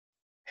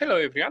Hello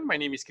everyone, my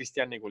name is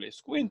Cristian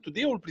Negolescu and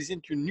today I will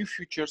present you new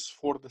features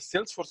for the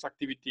Salesforce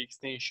Activity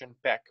Extension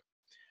Pack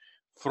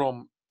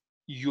from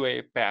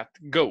UiPath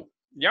Go.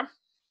 Yeah,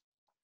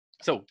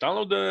 so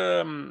download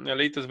the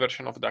latest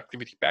version of the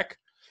Activity Pack.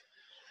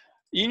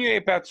 In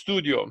UiPath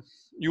Studio,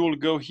 you will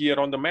go here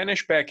on the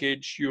Manage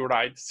Package, you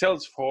write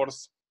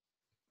Salesforce,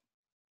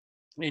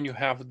 and you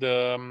have this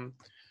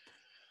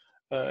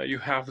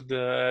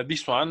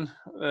one,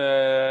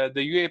 the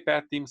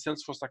UiPath Team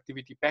Salesforce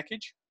Activity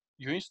Package.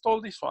 You install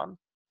this one,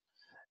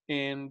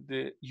 and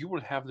you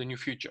will have the new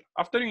feature.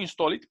 After you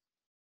install it,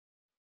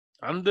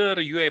 under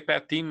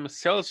UiPath Team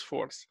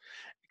Salesforce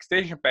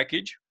Extension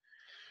Package,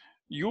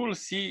 you will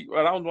see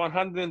around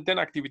 110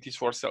 activities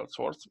for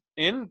Salesforce.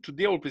 And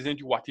today I will present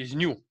you what is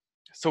new.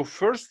 So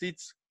first,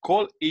 it's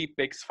call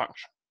APEX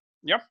function.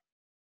 Yeah.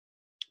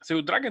 So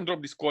you drag and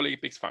drop this call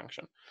APEX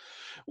function.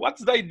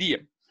 What's the idea?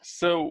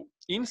 So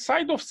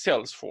inside of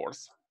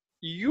Salesforce,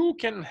 you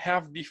can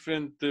have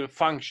different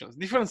functions,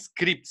 different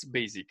scripts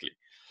basically.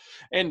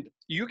 And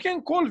you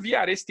can call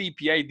via REST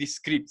API these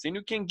scripts and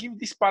you can give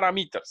these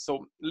parameters.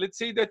 So let's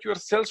say that your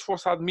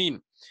Salesforce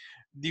admin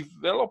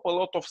develop a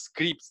lot of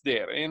scripts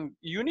there and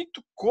you need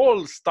to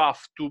call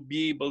stuff to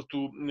be able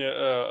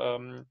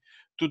to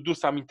do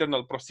some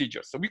internal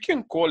procedures. So we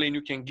can call and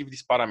you can give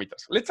these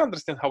parameters. Let's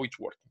understand how it's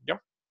working. Yeah.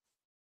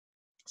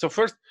 So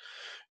first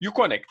you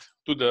connect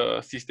to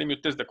the system, you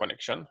test the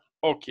connection.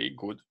 Okay,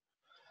 good.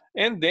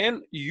 And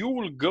then you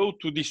will go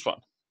to this one.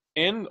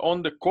 And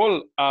on the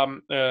call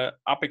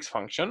APEX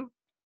function,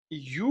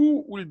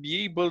 you will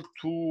be able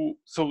to,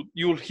 so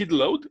you'll hit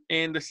load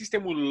and the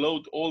system will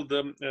load all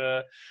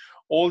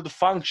the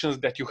functions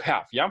that you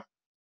have, yeah?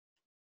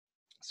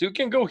 So you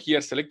can go here,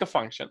 select the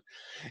function,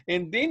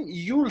 and then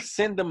you'll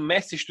send a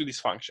message to this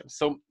function.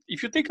 So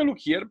if you take a look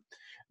here,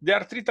 there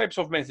are three types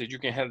of message. You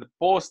can have the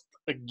post,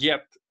 a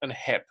get, and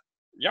head,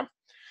 yeah?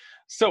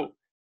 So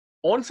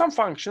on some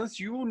functions,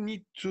 you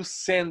need to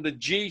send a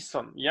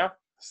JSON, yeah?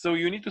 So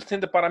you need to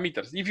send the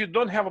parameters. If you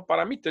don't have a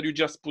parameter, you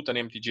just put an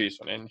empty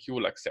JSON and he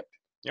will accept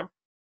it, yeah?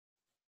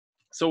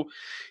 So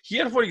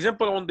here, for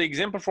example, on the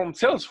example from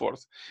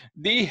Salesforce,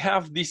 they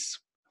have this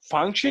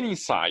function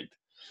inside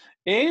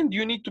and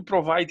you need to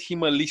provide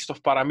him a list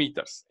of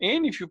parameters.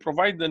 And if you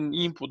provide an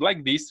input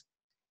like this,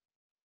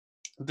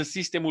 the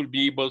system will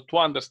be able to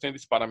understand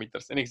these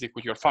parameters and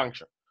execute your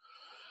function.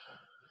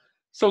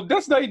 So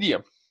that's the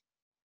idea.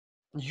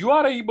 You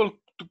are able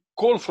to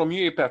call from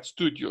UiPath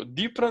Studio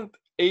different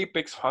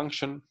APEX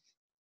function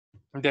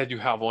that you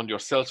have on your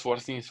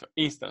Salesforce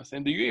instance,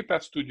 and the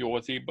UiPath Studio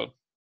was able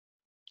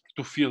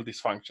to fill these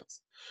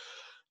functions.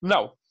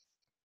 Now,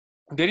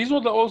 there is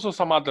also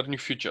some other new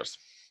features.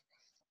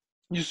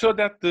 You saw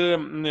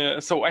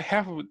that, so I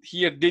have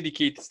here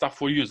dedicated stuff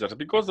for users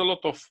because a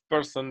lot of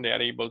person, they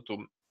are able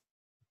to,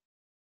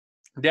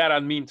 they are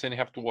admins and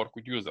have to work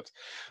with users.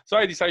 So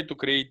I decided to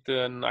create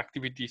an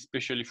activity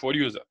especially for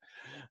user.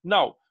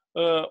 Now,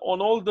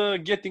 on all the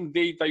getting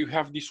data, you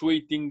have this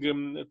waiting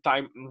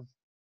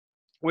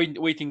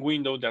waiting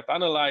window that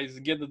analyze,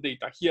 get the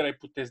data. Here I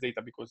put test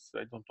data because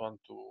I don't want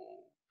to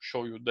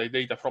show you the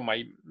data from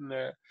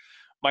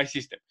my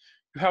system.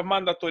 You have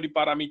mandatory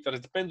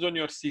parameters, depends on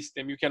your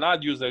system. You can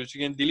add users,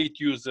 you can delete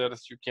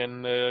users, you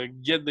can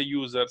get the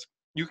users.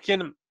 You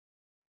can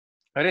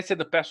reset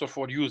the password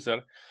for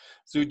user.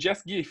 So you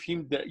just give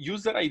him the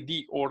user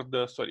ID or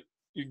the, sorry,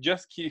 you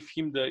just give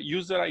him the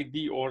user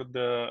ID or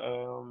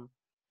the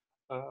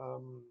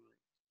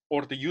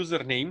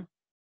username.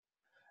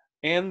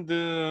 And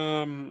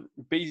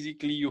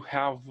basically you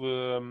have,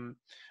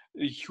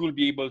 he will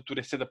be able to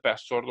reset the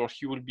password or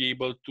he will be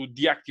able to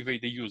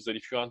deactivate the user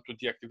if you want to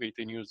deactivate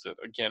a user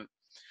again.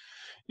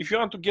 If you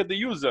want to get the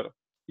user,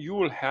 you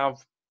will have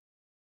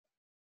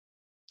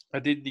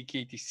a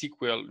dedicated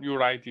SQL, you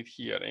write it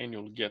here and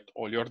you'll get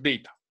all your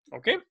data,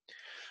 okay?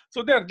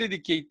 So there are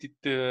dedicated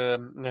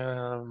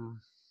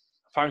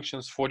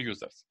functions for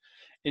users.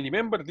 And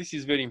remember, this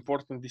is very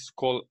important, this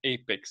call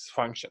APEX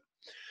function.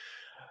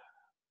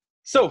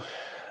 So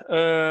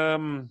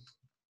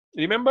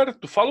remember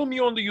to follow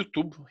me on the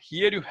YouTube.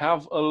 Here you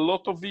have a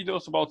lot of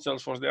videos about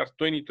Salesforce. There are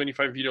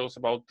 20-25 videos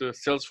about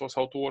Salesforce,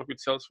 how to work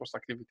with Salesforce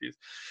activities,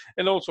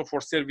 and also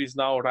for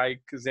ServiceNow, Rike,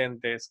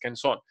 Zendesk, and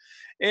so on.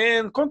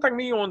 And contact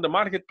me on the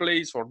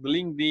marketplace or the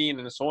LinkedIn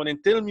and so on,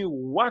 and tell me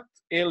what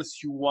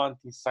else you want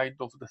inside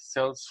of the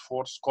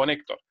Salesforce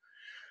connector.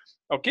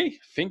 Okay,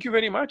 thank you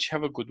very much.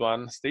 Have a good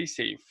one. Stay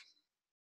safe.